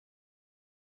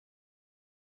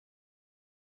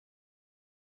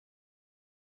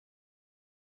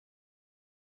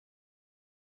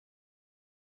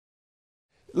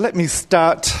Let me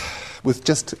start with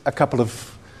just a couple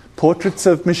of portraits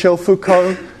of Michel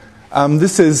Foucault.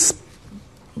 This is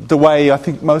the way I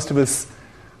think most of us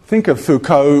think of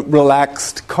Foucault: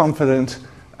 relaxed, confident,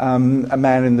 a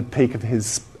man in the peak of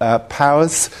his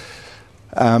powers.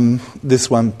 This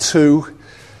one too.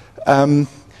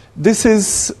 This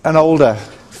is an older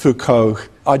Foucault.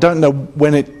 I don't know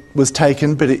when it was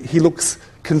taken, but he looks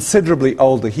considerably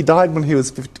older. He died when he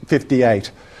was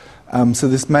 58. So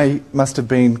this must have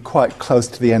been quite close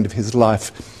to the end of his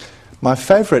life. My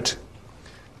favourite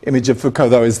image of Foucault,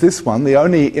 though, is this one, the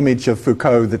only image of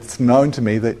Foucault that's known to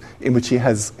me in which he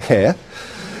has hair.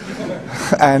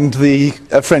 And the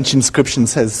French inscription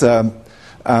says, there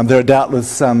are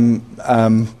doubtless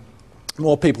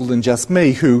more people than just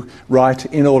me who write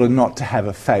in order not to have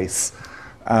a face.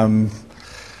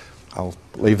 I'll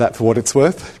leave that for what it's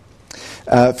worth.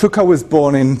 Foucault was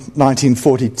born in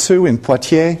 1942 in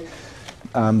Poitiers,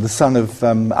 the son of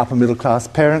upper middle class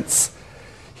parents.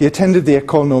 He attended the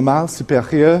École Normale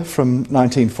Supérieure from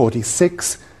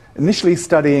 1946, initially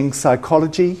studying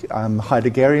psychology,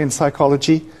 Heideggerian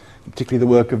psychology, particularly the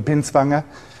work of Binswanger.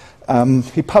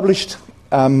 He published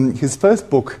his first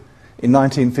book in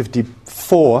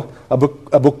 1954, a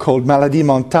book called Maladie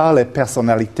mentale et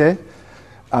personnalité,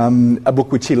 a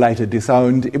book which he later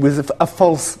disowned. It was a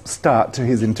false start to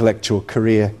his intellectual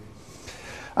career.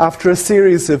 After a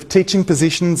series of teaching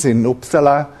positions in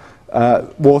Uppsala,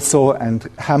 Warsaw and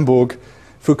Hamburg,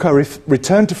 Foucault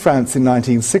returned to France in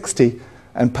 1960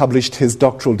 and published his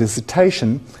doctoral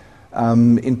dissertation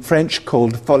in French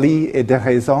called Folie et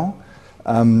déraison.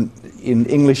 In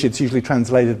English it's usually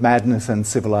translated Madness and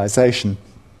Civilization.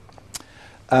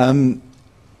 A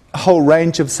whole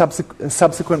range of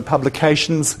subsequent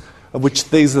publications, of which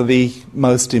these are the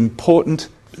most important.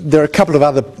 There are a couple of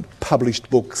other published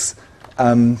books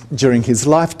during his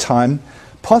lifetime.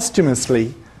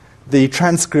 Posthumously, the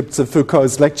transcripts of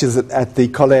Foucault's lectures at the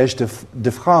Collège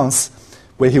de France,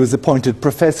 where he was appointed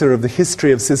Professor of the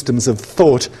History of Systems of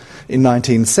Thought in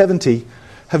 1970,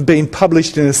 have been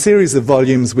published in a series of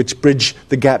volumes which bridge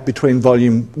the gap between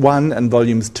Volume 1 and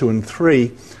Volumes 2 and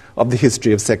 3 of the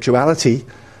History of Sexuality,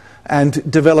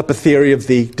 and develop a theory of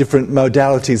the different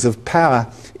modalities of power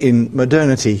in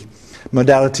modernity,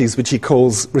 modalities which he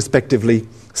calls respectively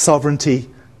sovereignty,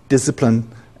 discipline,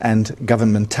 and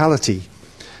governmentality.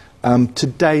 To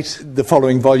date, the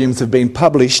following volumes have been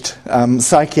published: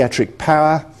 Psychiatric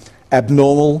Power,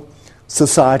 Abnormal,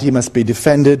 Society Must Be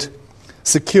Defended,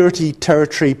 Security,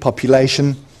 Territory,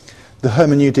 Population, The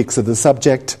Hermeneutics of the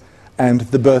Subject, and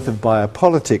The Birth of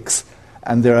Biopolitics.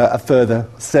 And there are a further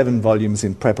 7 volumes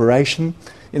in preparation.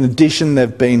 In addition, there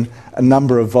have been a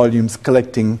number of volumes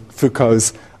collecting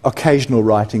Foucault's occasional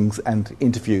writings and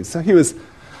interviews. So he was,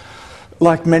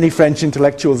 like many French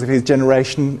intellectuals of his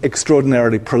generation,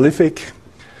 extraordinarily prolific.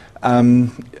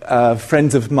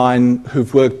 Friends of mine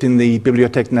who've worked in the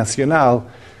Bibliothèque Nationale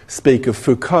speak of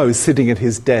Foucault sitting at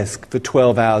his desk for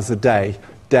 12 hours a day,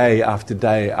 day after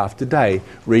day after day,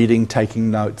 reading,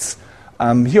 taking notes.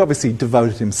 He obviously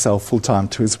devoted himself full-time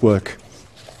to his work.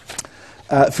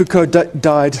 Foucault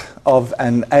died of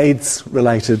an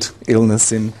AIDS-related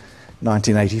illness in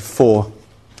 1984.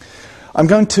 I'm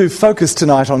going to focus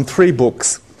tonight on 3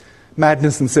 books: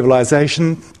 Madness and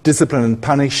Civilization, Discipline and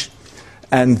Punish,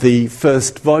 and the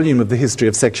first volume of the History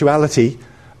of Sexuality,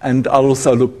 and I'll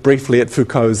also look briefly at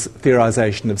Foucault's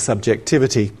theorization of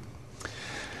subjectivity.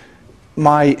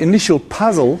 My initial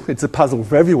puzzle, it's a puzzle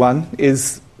for everyone,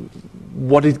 is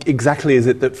what exactly is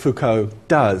it that Foucault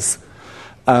does?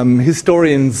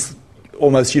 Historians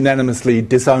almost unanimously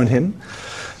disown him.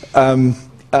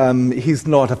 He's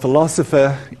not a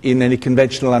philosopher in any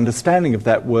conventional understanding of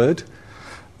that word.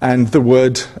 And the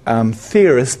word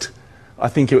theorist,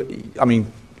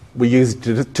 we use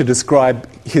it to describe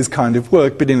his kind of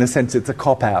work, but in a sense it's a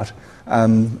cop-out.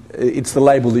 It's the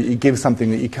label that you give something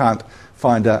that you can't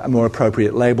find a more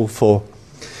appropriate label for.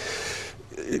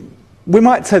 We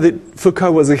might say that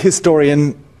Foucault was a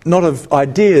historian not of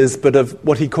ideas, but of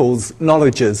what he calls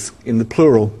knowledges, in the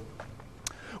plural,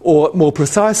 or more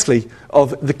precisely,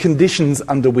 of the conditions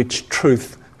under which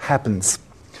truth happens.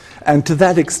 And to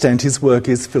that extent, his work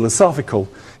is philosophical,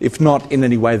 if not in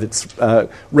any way that's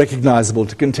recognisable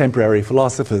to contemporary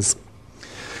philosophers.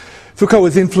 Foucault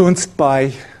was influenced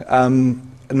by a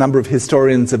number of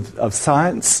historians of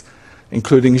science,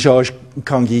 including Georges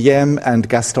Canguilhem and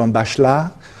Gaston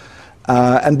Bachelard,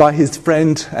 and by his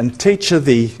friend and teacher,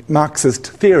 the Marxist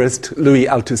theorist Louis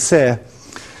Althusser,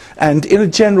 and in a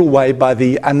general way by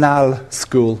the Annales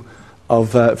school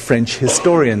of French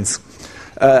historians,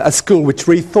 a school which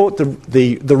rethought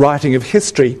the writing of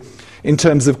history in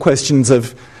terms of questions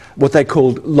of what they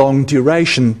called long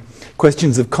duration,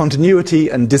 questions of continuity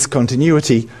and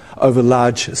discontinuity over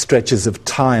large stretches of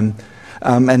time,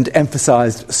 and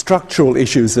emphasised structural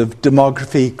issues of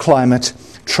demography, climate,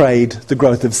 trade, the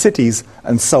growth of cities,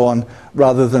 and so on,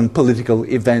 rather than political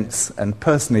events and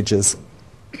personages.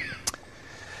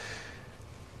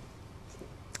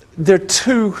 There are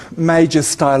two major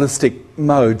stylistic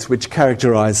modes which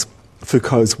characterise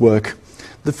Foucault's work.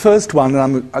 The first one,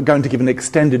 and I'm going to give an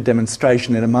extended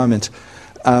demonstration in a moment,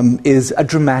 is a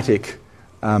dramatic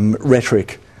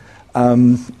rhetoric.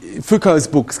 Foucault's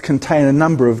books contain a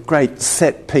number of great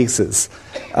set pieces.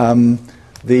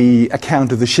 The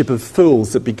account of the Ship of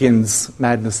Fools that begins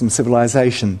Madness and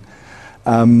Civilization,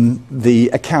 the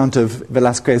account of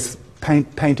Velázquez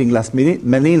painting Las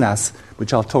Meninas,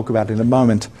 which I'll talk about in a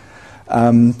moment,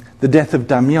 the death of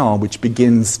Damiens, which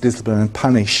begins Discipline and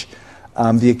Punish,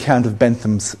 the account of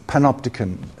Bentham's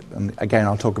Panopticon, and again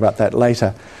I'll talk about that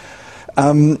later.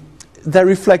 They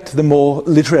reflect the more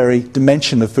literary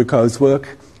dimension of Foucault's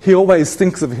work. He always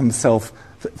thinks of himself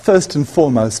first and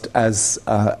foremost as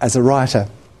a writer.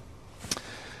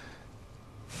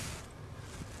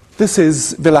 This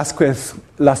is Velázquez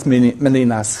Las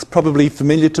Meninas, probably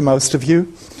familiar to most of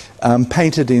you,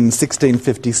 painted in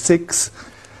 1656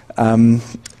 by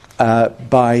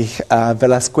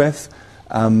Velázquez,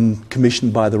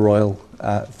 commissioned by the royal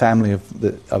family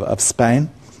of Spain.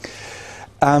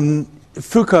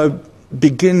 Foucault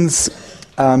begins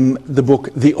the book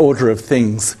The Order of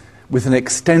Things with an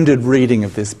extended reading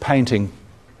of this painting,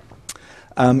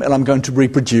 and I'm going to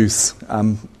reproduce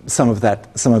some of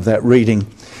that reading.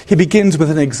 He begins with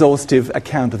an exhaustive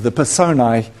account of the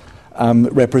personae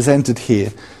represented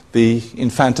here: the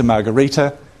Infanta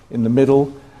Margarita in the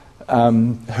middle,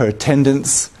 her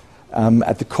attendants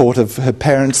at the court of her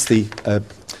parents, the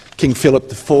King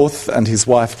Philip IV and his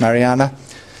wife Mariana,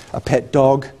 a pet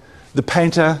dog. The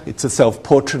painter, it's a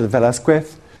self-portrait of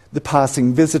Velázquez. The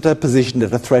passing visitor positioned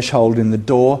at a threshold in the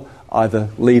door, either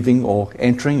leaving or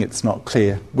entering, it's not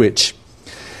clear which.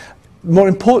 More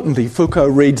importantly, Foucault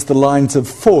reads the lines of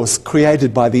force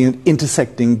created by the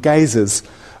intersecting gazes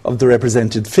of the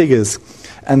represented figures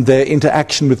and their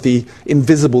interaction with the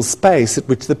invisible space at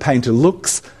which the painter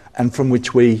looks and from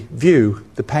which we view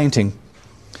the painting.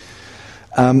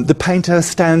 The painter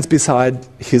stands beside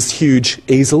his huge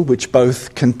easel, which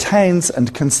both contains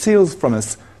and conceals from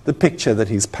us the picture that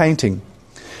he's painting.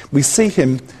 We see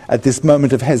him at this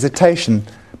moment of hesitation,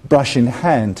 brush in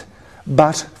hand,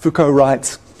 but, Foucault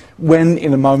writes, when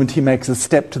in a moment he makes a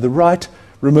step to the right,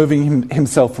 removing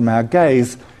himself from our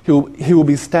gaze, he will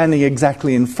be standing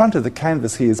exactly in front of the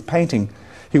canvas he is painting.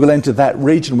 He will enter that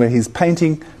region where he's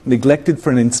painting, neglected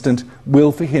for an instant,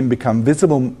 will for him become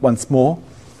visible once more,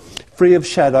 free of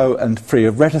shadow and free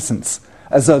of reticence,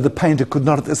 as though the painter could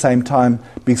not at the same time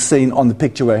be seen on the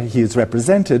picture where he is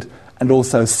represented and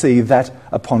also see that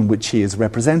upon which he is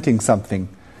representing something.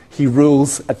 He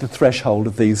rules at the threshold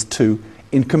of these two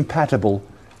incompatible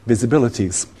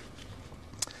visibilities.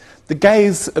 The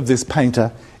gaze of this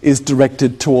painter is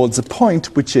directed towards a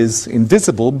point which is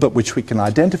invisible but which we can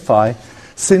identify,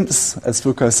 since, as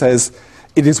Foucault says,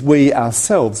 it is we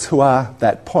ourselves who are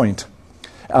that point.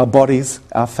 Our bodies,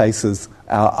 our faces,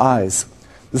 our eyes.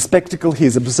 The spectacle he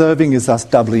is observing is thus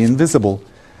doubly invisible.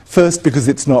 First, because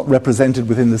it's not represented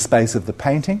within the space of the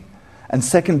painting, and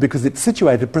second, because it's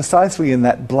situated precisely in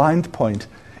that blind point,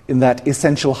 in that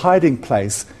essential hiding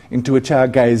place into which our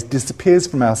gaze disappears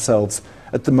from ourselves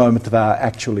at the moment of our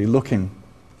actually looking.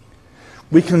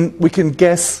 We can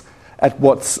guess at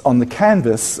what's on the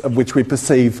canvas, of which we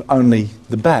perceive only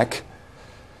the back,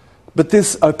 but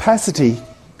this opacity,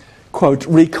 quote,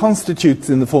 reconstitutes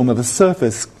in the form of a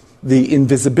surface the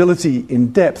invisibility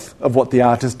in depth of what the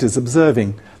artist is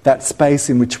observing, that space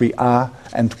in which we are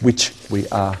and which we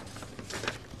are.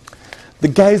 The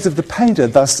gaze of the painter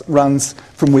thus runs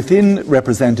from within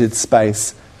represented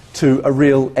space to a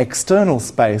real external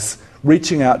space,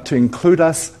 reaching out to include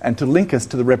us and to link us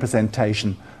to the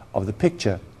representation of the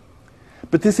picture.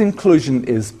 But this inclusion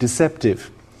is deceptive.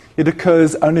 It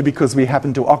occurs only because we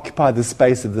happen to occupy the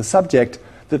space of the subject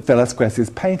that Velázquez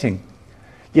is painting.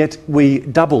 Yet we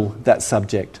double that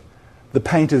subject. The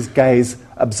painter's gaze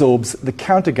absorbs the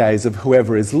counter gaze of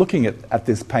whoever is looking at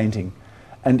this painting.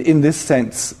 And in this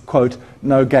sense, quote,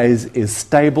 no gaze is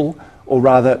stable, or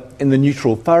rather, in the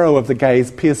neutral furrow of the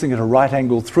gaze piercing at a right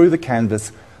angle through the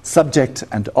canvas, subject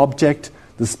and object,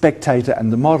 the spectator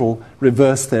and the model,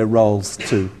 reverse their roles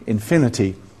to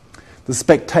infinity. The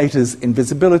spectator's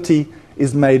invisibility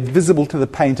is made visible to the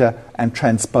painter and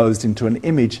transposed into an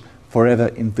image forever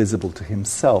invisible to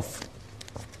himself.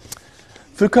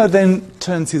 Foucault then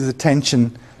turns his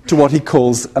attention to what he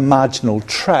calls a marginal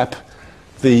trap,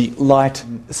 the light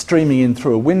streaming in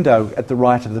through a window at the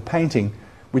right of the painting,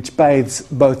 which bathes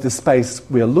both the space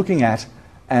we are looking at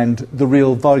and the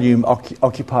real volume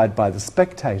occupied by the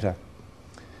spectator.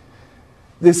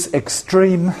 This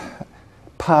extreme,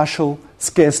 partial,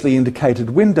 scarcely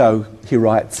indicated window, he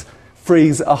writes,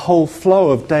 frees a whole flow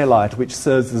of daylight which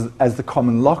serves as the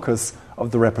common locus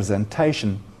of the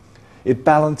representation. It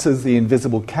balances the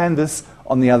invisible canvas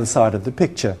on the other side of the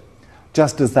picture,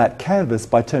 just as that canvas,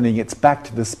 by turning its back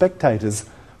to the spectators,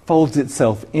 folds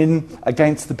itself in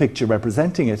against the picture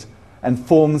representing it and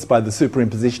forms, by the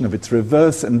superimposition of its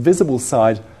reverse and visible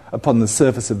side upon the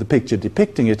surface of the picture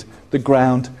depicting it, the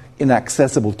ground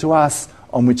inaccessible to us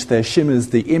on which there shimmers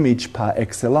the image par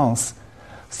excellence.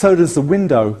 So does the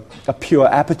window, a pure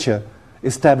aperture,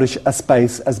 establish a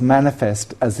space as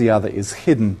manifest as the other is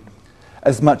hidden,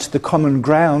 as much the common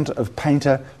ground of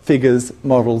painter, figures,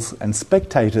 models and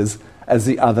spectators as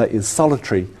the other is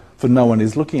solitary, for no one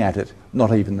is looking at it,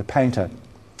 not even the painter.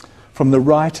 From the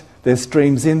right, there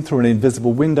streams in through an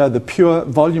invisible window the pure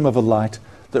volume of a light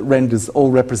that renders all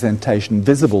representation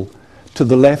visible. To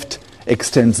the left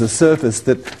extends a surface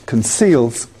that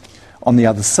conceals, on the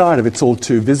other side of its all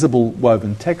too visible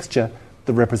woven texture,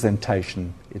 the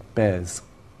representation it bears.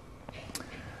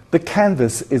 The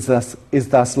canvas is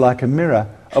thus like a mirror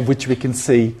of which we can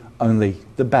see only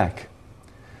the back.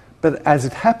 But as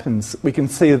it happens, we can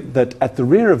see that at the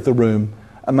rear of the room,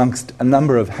 amongst a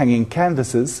number of hanging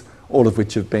canvases, all of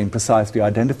which have been precisely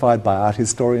identified by art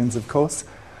historians, of course,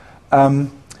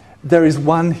 there is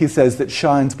one, he says, that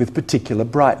shines with particular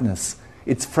brightness.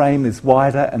 Its frame is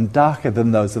wider and darker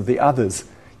than those of the others,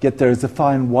 yet there is a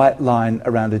fine white line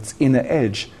around its inner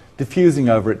edge, diffusing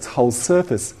over its whole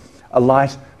surface, a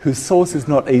light whose source is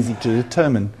not easy to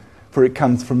determine, for it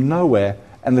comes from nowhere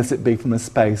unless it be from a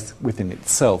space within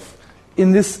itself.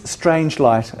 In this strange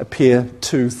light appear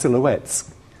two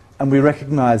silhouettes, and we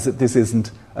recognise that this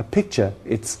isn't a picture,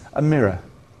 it's a mirror.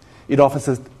 It offers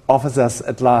us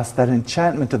at last that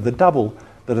enchantment of the double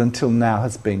that until now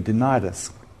has been denied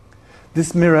us.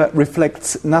 This mirror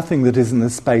reflects nothing that is in the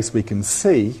space we can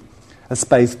see, a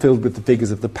space filled with the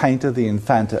figures of the painter, the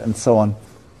infanta, and so on.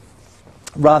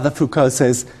 Rather, Foucault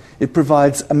says, it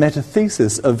provides a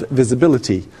metathesis of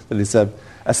visibility, that is, a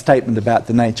statement about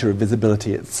the nature of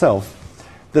visibility itself,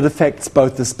 that affects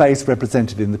both the space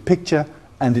represented in the picture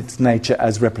and its nature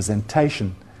as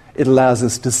representation. It allows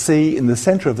us to see in the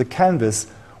centre of the canvas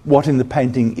what in the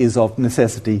painting is of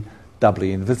necessity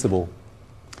doubly invisible.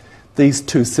 These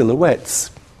two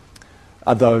silhouettes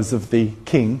are those of the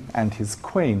king and his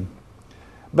queen.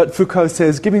 But Foucault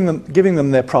says giving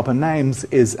them their proper names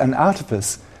is an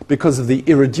artifice because of the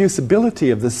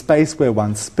irreducibility of the space where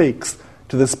one speaks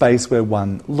to the space where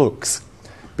one looks,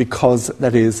 because,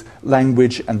 that is,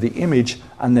 language and the image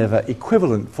are never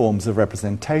equivalent forms of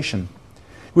representation.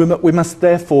 We must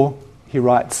therefore, he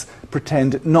writes,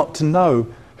 pretend not to know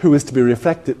who is to be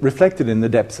reflected in the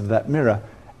depths of that mirror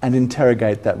and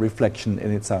interrogate that reflection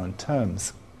in its own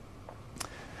terms.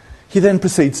 He then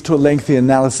proceeds to a lengthy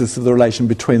analysis of the relation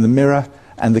between the mirror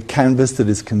and the canvas that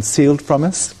is concealed from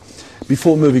us,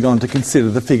 before moving on to consider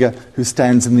the figure who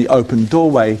stands in the open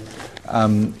doorway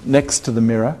next to the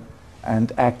mirror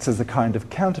and acts as a kind of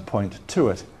counterpoint to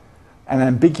it. An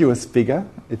ambiguous figure,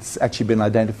 it's actually been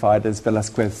identified as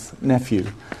Velázquez's nephew,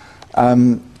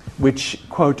 which,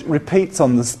 quote, repeats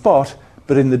on the spot,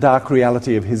 but in the dark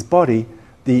reality of his body,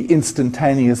 the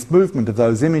instantaneous movement of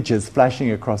those images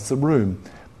flashing across the room,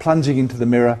 plunging into the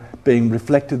mirror, being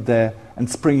reflected there, and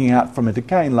springing out from it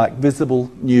again like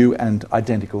visible, new and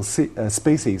identical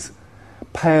species.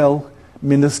 Pale,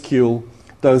 minuscule,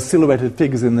 those silhouetted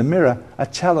figures in the mirror are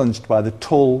challenged by the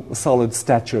tall, solid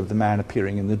stature of the man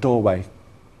appearing in the doorway.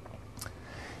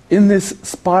 In this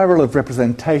spiral of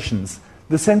representations,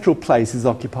 the central place is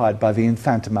occupied by the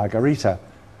Infanta Margarita.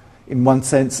 In one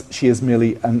sense, she is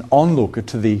merely an onlooker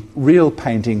to the real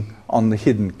painting on the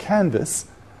hidden canvas,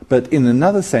 but in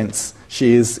another sense,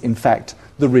 she is, in fact,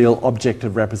 the real object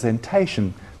of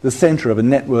representation, the centre of a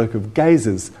network of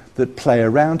gazers that play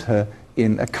around her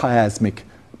in a chiasmic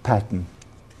pattern.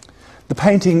 The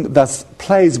painting thus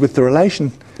plays with the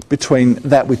relation between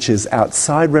that which is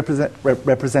outside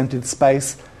represented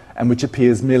space and which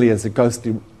appears merely as a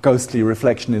ghostly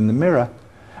reflection in the mirror,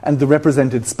 and the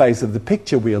represented space of the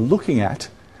picture we are looking at,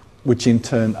 which in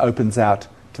turn opens out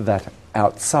to that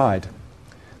outside.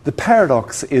 The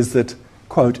paradox is that,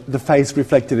 quote, the face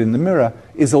reflected in the mirror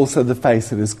is also the face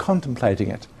that is contemplating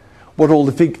it. What all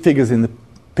the figures in the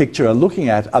picture are looking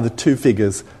at are the two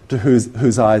figures to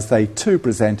whose eyes they too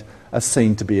present a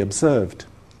scene to be observed.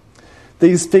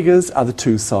 These figures are the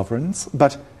two sovereigns,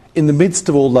 but In the midst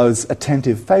of all those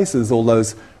attentive faces, all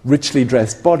those richly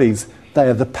dressed bodies, they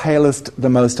are the palest, the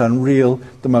most unreal,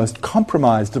 the most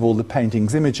compromised of all the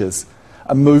painting's images.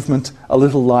 A movement, a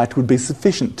little light would be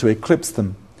sufficient to eclipse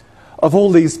them. Of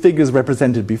all these figures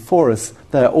represented before us,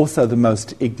 they are also the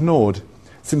most ignored,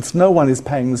 since no one is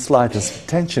paying the slightest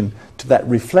attention to that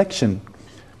reflection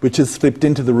which has slipped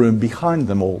into the room behind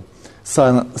them all,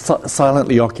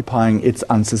 silently occupying its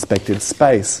unsuspected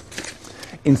space.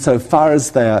 Insofar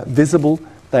as they are visible,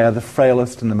 they are the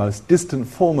frailest and the most distant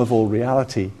form of all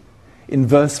reality.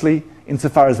 Inversely,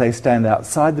 insofar as they stand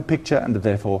outside the picture and are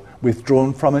therefore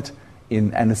withdrawn from it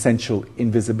in an essential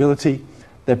invisibility,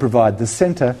 they provide the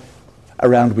centre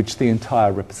around which the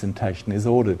entire representation is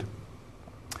ordered.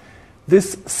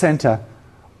 This centre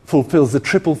fulfills a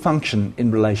triple function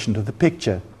in relation to the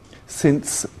picture,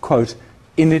 since, quote,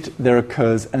 in it there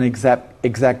occurs an exact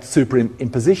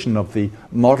superimposition of the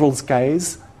model's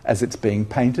gaze as it's being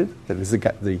painted, that is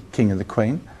the king and the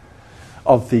queen,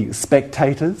 of the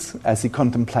spectators as he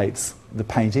contemplates the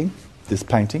painting, this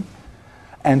painting,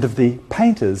 and of the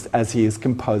painters as he is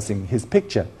composing his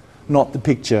picture, not the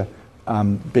picture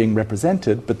being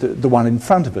represented, but the one in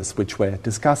front of us, which we're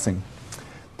discussing.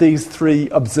 These three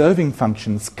observing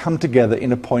functions come together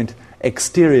in a point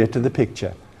exterior to the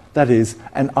picture, that is,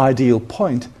 an ideal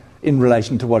point in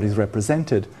relation to what is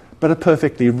represented, but a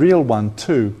perfectly real one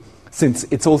too, since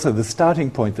it's also the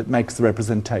starting point that makes the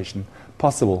representation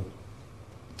possible.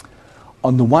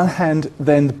 On the one hand,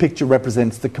 then, the picture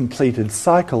represents the completed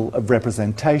cycle of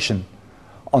representation.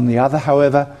 On the other,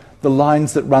 however, the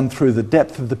lines that run through the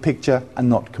depth of the picture are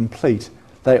not complete.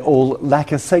 They all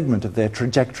lack a segment of their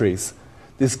trajectories.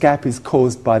 This gap is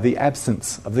caused by the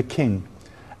absence of the king,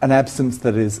 an absence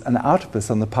that is an artifice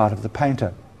on the part of the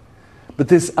painter. But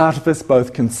this artifice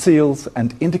both conceals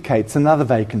and indicates another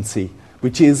vacancy,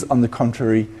 which is, on the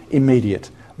contrary, immediate,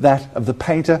 that of the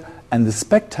painter and the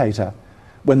spectator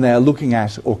when they are looking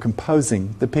at or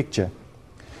composing the picture.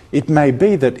 It may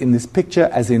be that in this picture,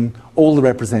 as in all the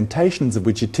representations of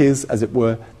which it is, as it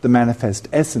were, the manifest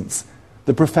essence,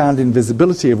 the profound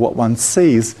invisibility of what one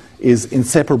sees is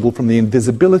inseparable from the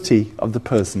invisibility of the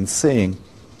person seeing,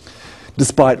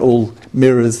 despite all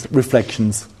mirrors,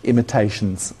 reflections,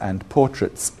 imitations, and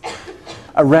portraits.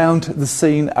 Around the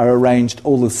scene are arranged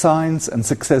all the signs and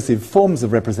successive forms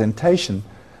of representation,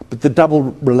 but the double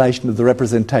relation of the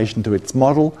representation to its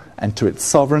model and to its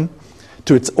sovereign,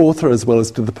 to its author as well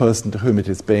as to the person to whom it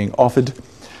is being offered,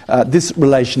 this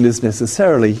relation is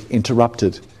necessarily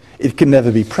interrupted. It can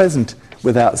never be present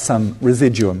without some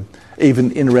residuum,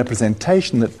 even in a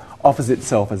representation that offers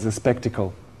itself as a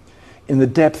spectacle. In the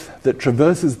depth that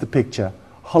traverses the picture,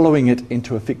 hollowing it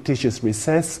into a fictitious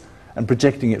recess and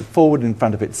projecting it forward in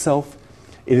front of itself,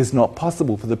 it is not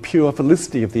possible for the pure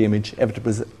felicity of the image ever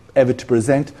to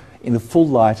present in the full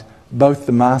light both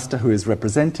the master who is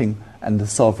representing and the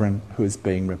sovereign who is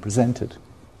being represented.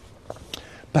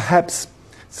 Perhaps,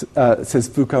 says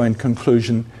Foucault in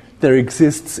conclusion, there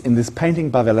exists in this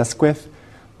painting by Velázquez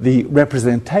the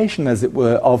representation, as it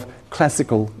were, of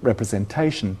classical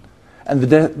representation, and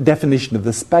the definition of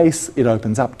the space it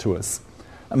opens up to us,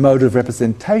 a mode of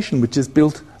representation which is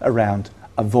built around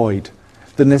a void,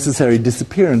 the necessary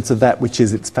disappearance of that which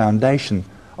is its foundation,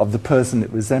 of the person it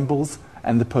resembles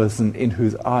and the person in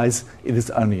whose eyes it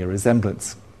is only a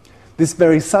resemblance. This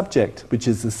very subject, which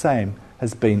is the same,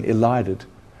 has been elided,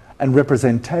 and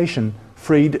representation,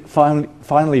 freed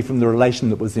finally from the relation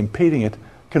that was impeding it,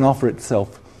 can offer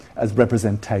itself as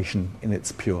representation in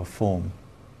its pure form.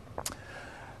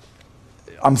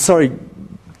 I'm sorry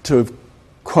to have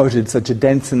quoted such a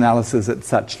dense analysis at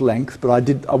such length, but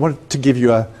I wanted to give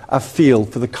you a feel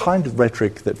for the kind of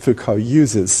rhetoric that Foucault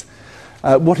uses.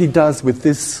 What he does with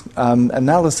this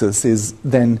analysis is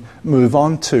then move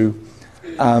on to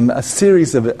a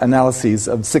series of analyses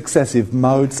of successive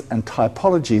modes and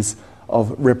typologies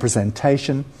of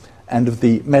representation and of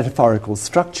the metaphorical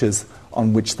structures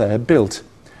on which they are built,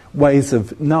 ways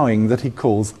of knowing that he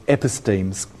calls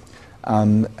epistemes,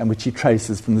 and which he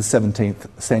traces from the 17th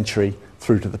century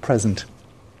through to the present.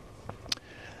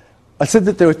 I said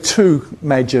that there were two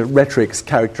major rhetorics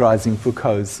characterizing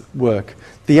Foucault's work.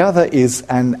 The other is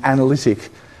an analytic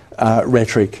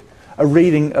rhetoric, a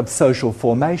reading of social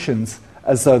formations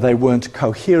as though they weren't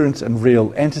coherent and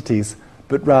real entities,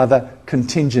 but rather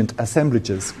contingent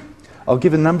assemblages. I'll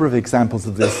give a number of examples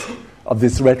of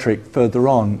this rhetoric further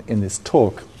on in this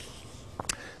talk.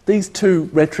 These two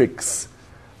rhetorics,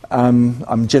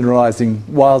 I'm generalizing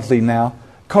wildly now,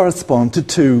 correspond to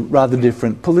two rather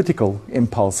different political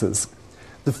impulses.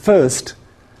 The first,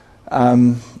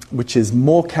 which is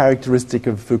more characteristic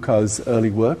of Foucault's early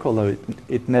work, although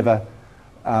it never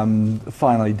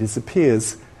finally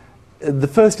disappears. The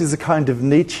first is a kind of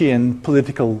Nietzschean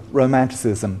political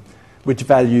romanticism, which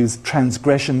values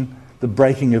transgression, the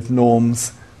breaking of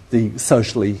norms, the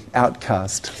socially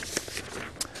outcast.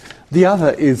 The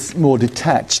other is more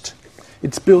detached.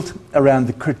 It's built around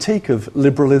the critique of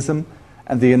liberalism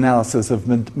and the analysis of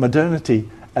modernity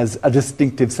as a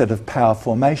distinctive set of power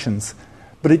formations,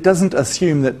 but it doesn't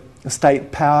assume that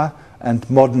state power and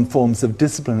modern forms of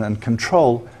discipline and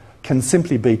control can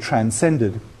simply be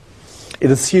transcended. It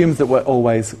assumes that we're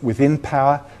always within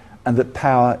power and that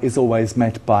power is always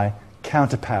met by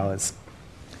counterpowers.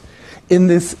 In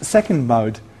this second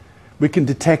mode, we can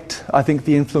detect, I think,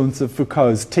 the influence of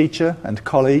Foucault's teacher and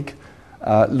colleague,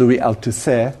 Louis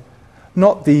Althusser,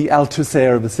 not the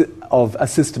Althusser of a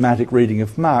systematic reading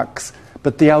of Marx,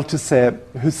 but the Althusser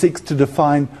who seeks to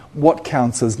define what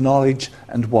counts as knowledge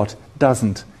and what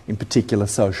doesn't in particular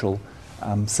social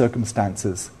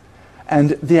circumstances.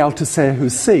 And the Althusser who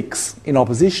seeks, in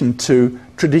opposition to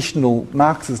traditional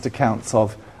Marxist accounts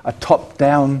of a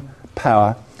top-down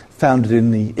power founded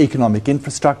in the economic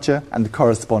infrastructure and the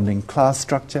corresponding class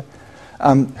structure,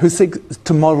 who seeks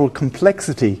to model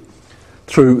complexity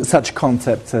through such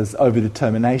concepts as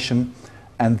overdetermination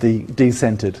and the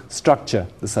decentered structure,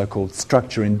 the so-called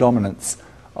structure in dominance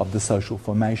of the social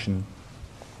formation.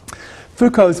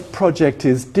 Foucault's project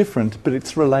is different, but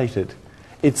it's related.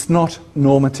 It's not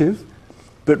normative,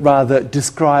 but rather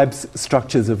describes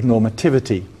structures of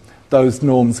normativity, those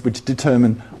norms which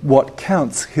determine what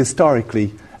counts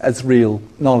historically as real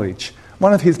knowledge.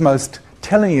 One of his most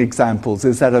telling examples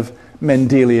is that of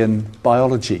Mendelian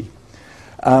biology,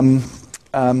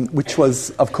 which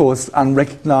was, of course,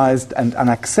 unrecognised and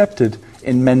unaccepted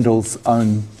in Mendel's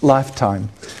own lifetime.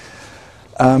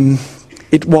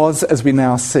 It was, as we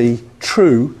now see,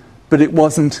 true, but it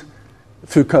wasn't,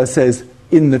 Foucault says,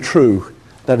 in the true.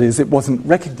 That is, it wasn't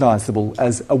recognisable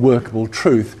as a workable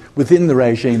truth within the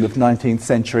regime of 19th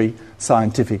century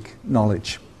scientific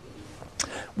knowledge.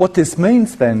 What this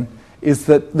means, then, is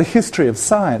that the history of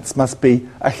science must be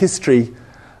a history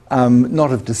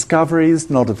not of discoveries,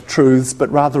 not of truths, but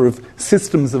rather of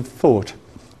systems of thought,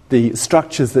 the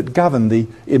structures that govern the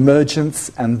emergence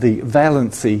and the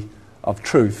valency of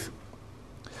truth.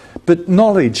 But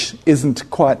knowledge isn't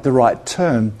quite the right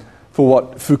term for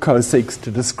what Foucault seeks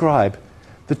to describe.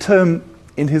 The term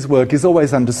in his work is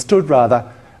always understood,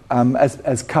 rather,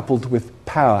 as coupled with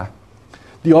power.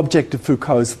 The object of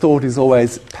Foucault's thought is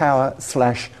always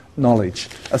power/knowledge,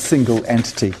 a single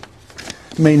entity,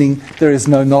 meaning there is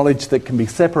no knowledge that can be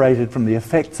separated from the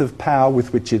effects of power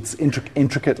with which it's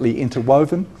intricately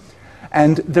interwoven,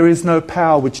 and there is no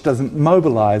power which doesn't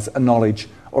mobilise a knowledge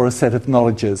or a set of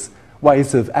knowledges.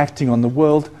 Ways of acting on the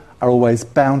world are always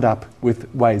bound up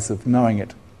with ways of knowing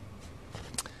it.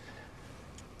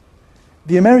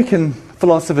 The American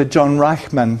philosopher John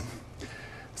Reichman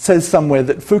says somewhere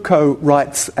that Foucault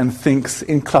writes and thinks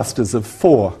in clusters of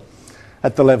four,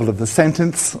 at the level of the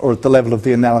sentence or at the level of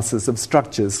the analysis of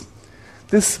structures.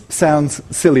 This sounds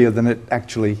sillier than it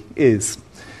actually is.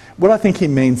 What I think he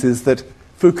means is that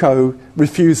Foucault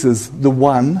refuses the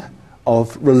one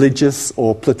of religious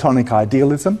or Platonic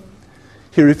idealism.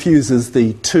 He refuses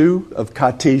the two of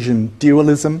Cartesian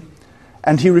dualism,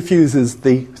 and he refuses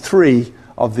the three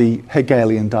of the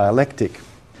Hegelian dialectic.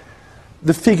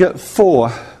 The figure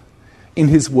 4 in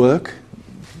his work,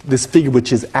 this figure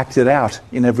which is acted out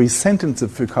in every sentence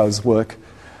of Foucault's work,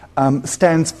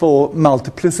 stands for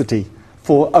multiplicity,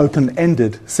 for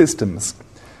open-ended systems.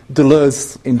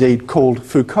 Deleuze indeed called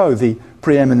Foucault the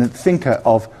preeminent thinker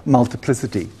of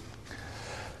multiplicity.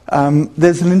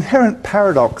 There's an inherent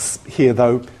paradox here,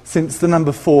 though, since the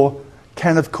number 4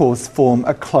 can, of course, form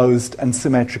a closed and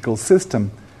symmetrical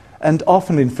system. And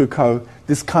often in Foucault,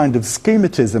 this kind of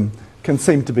schematism can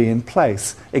seem to be in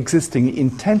place, existing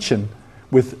in tension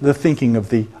with the thinking of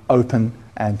the open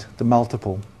and the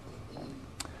multiple.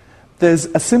 There's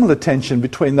a similar tension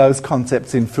between those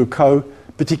concepts in Foucault,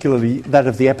 particularly that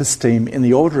of the episteme in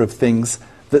the order of things,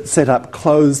 that set up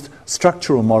closed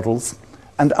structural models,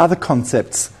 and other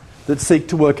concepts that seek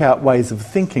to work out ways of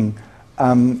thinking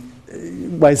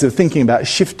about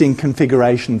shifting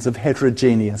configurations of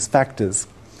heterogeneous factors.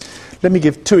 Let me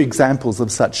give two examples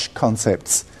of such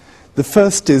concepts. The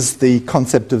first is the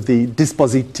concept of the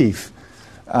dispositif.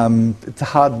 It's a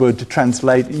hard word to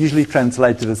translate, usually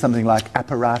translated as something like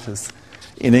apparatus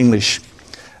in English.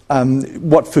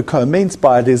 What Foucault means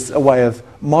by it is a way of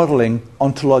modelling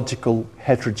ontological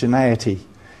heterogeneity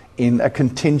in a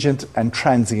contingent and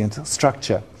transient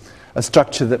structure, a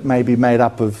structure that may be made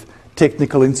up of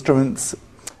technical instruments.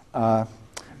 I'm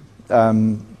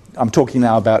talking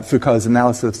now about Foucault's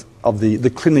analysis the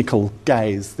clinical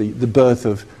gaze, the birth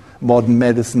of modern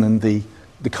medicine and the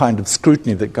kind of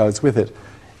scrutiny that goes with it.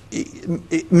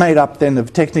 It made up then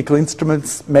of technical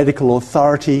instruments, medical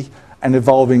authority, and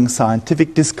evolving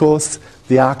scientific discourse,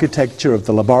 the architecture of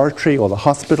the laboratory or the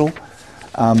hospital,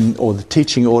 or the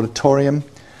teaching auditorium,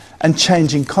 and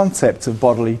changing concepts of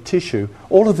bodily tissue.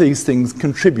 All of these things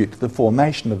contribute to the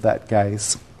formation of that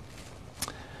gaze.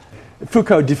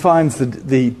 Foucault defines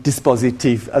the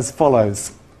dispositif as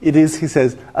follows. It is, he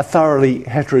says, a thoroughly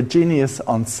heterogeneous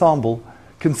ensemble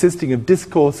consisting of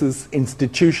discourses,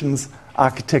 institutions,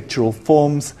 architectural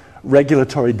forms,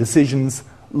 regulatory decisions,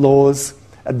 laws,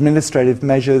 administrative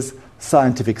measures,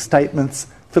 scientific statements,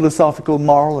 philosophical,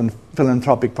 moral and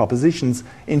philanthropic propositions,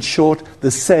 in short, the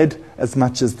said as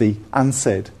much as the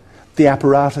unsaid. The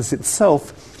apparatus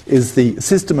itself is the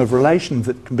system of relations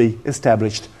that can be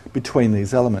established between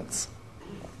these elements.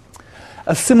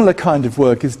 A similar kind of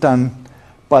work is done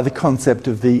by the concept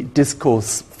of the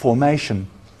discourse formation.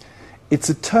 It's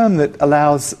a term that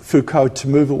allows Foucault to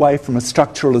move away from a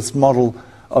structuralist model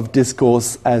of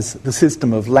discourse as the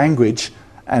system of language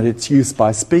and its use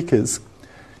by speakers,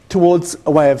 towards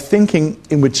a way of thinking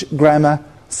in which grammar,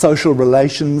 social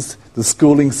relations, the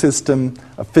schooling system,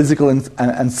 a physical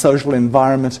and social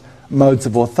environment, modes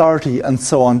of authority, and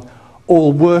so on,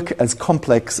 all work as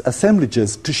complex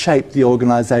assemblages to shape the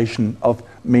organisation of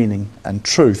meaning and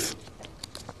truth.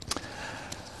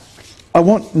 I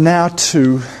want now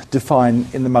to define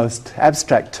in the most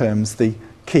abstract terms the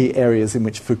key areas in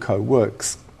which Foucault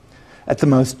works. At the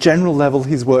most general level,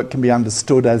 his work can be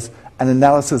understood as an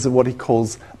analysis of what he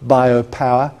calls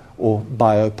biopower or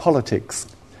biopolitics.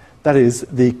 That is,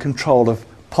 the control of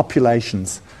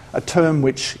populations, a term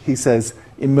which, he says,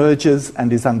 emerges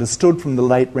and is understood from the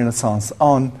late Renaissance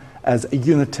on as a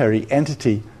unitary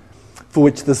entity for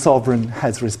which the sovereign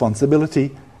has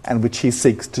responsibility and which he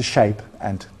seeks to shape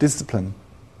and discipline.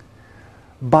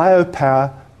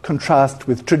 Biopower contrasts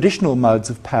with traditional modes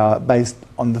of power based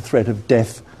on the threat of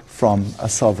death from a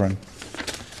sovereign.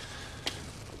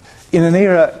 In an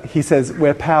era, he says,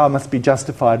 where power must be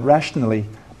justified rationally,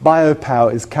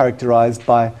 biopower is characterized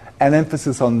by an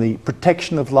emphasis on the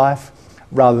protection of life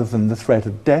rather than the threat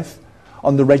of death,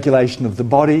 on the regulation of the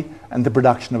body and the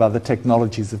production of other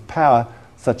technologies of power,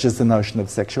 such as the notion of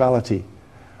sexuality.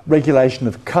 Regulation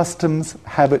of customs,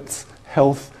 habits,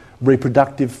 health,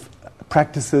 reproductive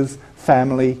practices,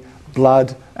 family,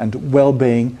 blood, and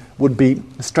well-being would be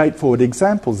straightforward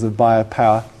examples of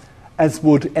biopower, as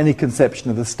would any conception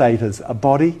of the state as a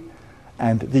body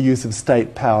and the use of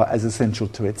state power as essential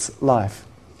to its life.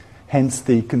 Hence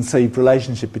the conceived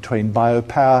relationship between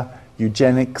biopower,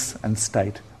 eugenics, and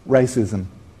state racism.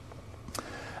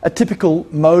 A typical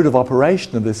mode of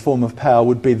operation of this form of power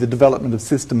would be the development of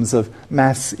systems of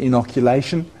mass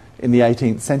inoculation in the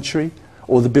 18th century,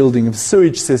 or the building of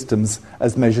sewage systems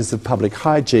as measures of public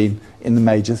hygiene in the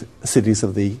major cities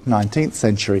of the 19th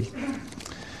century.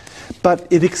 But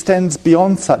it extends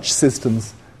beyond such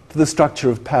systems to the structure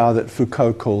of power that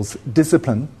Foucault calls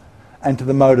discipline, and to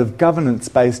the mode of governance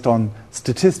based on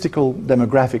statistical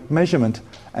demographic measurement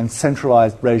and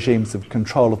centralised regimes of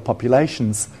control of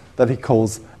populations that he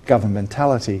calls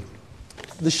governmentality.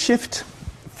 The shift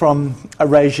from a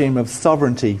regime of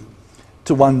sovereignty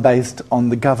to one based on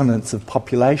the governance of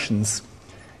populations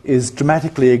is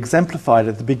dramatically exemplified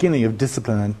at the beginning of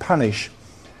Discipline and Punish,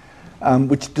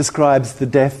 which describes the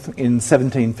death in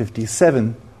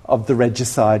 1757 of the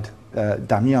regicide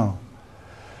Damiens.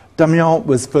 Damiens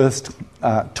was first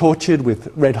tortured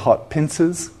with red-hot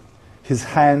pincers. His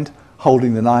hand,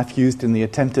 holding the knife used in the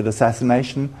attempted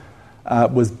assassination,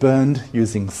 was burned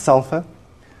using sulphur.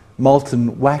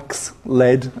 Molten wax,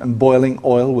 lead, and boiling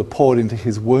oil were poured into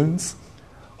his wounds.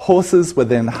 Horses were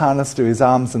then harnessed to his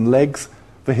arms and legs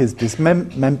for his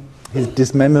dismemberment.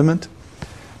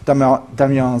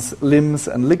 Damiens' limbs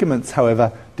and ligaments,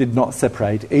 however, did not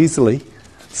separate easily,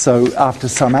 so after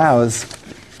some hours,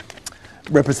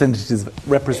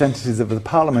 representatives of the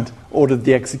Parliament ordered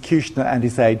the executioner and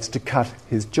his aides to cut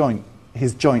his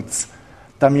joints.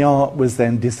 Damiens was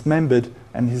then dismembered,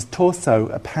 and his torso,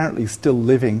 apparently still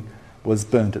living, was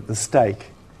burnt at the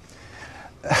stake.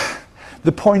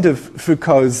 The point of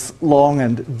Foucault's long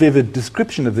and vivid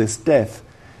description of this death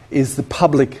is the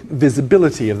public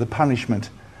visibility of the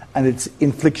punishment and its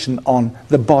infliction on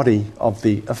the body of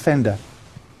the offender.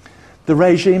 The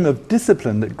regime of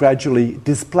discipline that gradually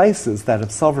displaces that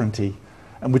of sovereignty,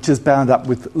 and which is bound up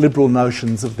with liberal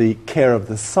notions of the care of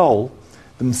the soul,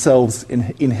 themselves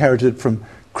inherited from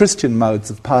Christian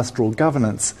modes of pastoral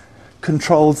governance,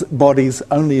 controls bodies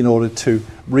only in order to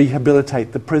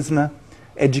rehabilitate the prisoner,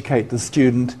 educate the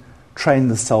student, train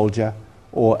the soldier,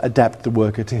 or adapt the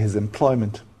worker to his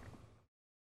employment.